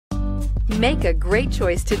Make a great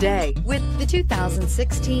choice today with the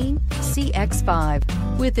 2016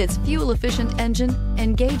 CX-5. With its fuel-efficient engine,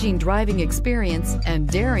 engaging driving experience, and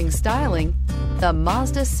daring styling, the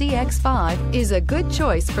Mazda CX-5 is a good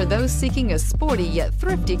choice for those seeking a sporty yet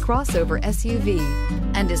thrifty crossover SUV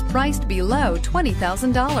and is priced below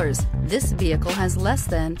 $20,000. This vehicle has less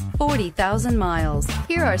than 40,000 miles.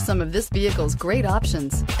 Here are some of this vehicle's great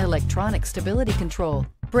options: electronic stability control,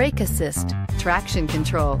 brake assist, traction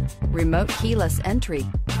control, remote keyless entry,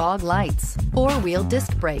 fog lights, four-wheel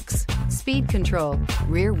disc brakes, speed control,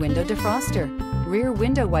 rear window defroster, rear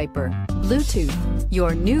window wiper, Bluetooth.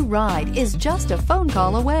 Your new ride is just a phone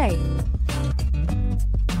call away.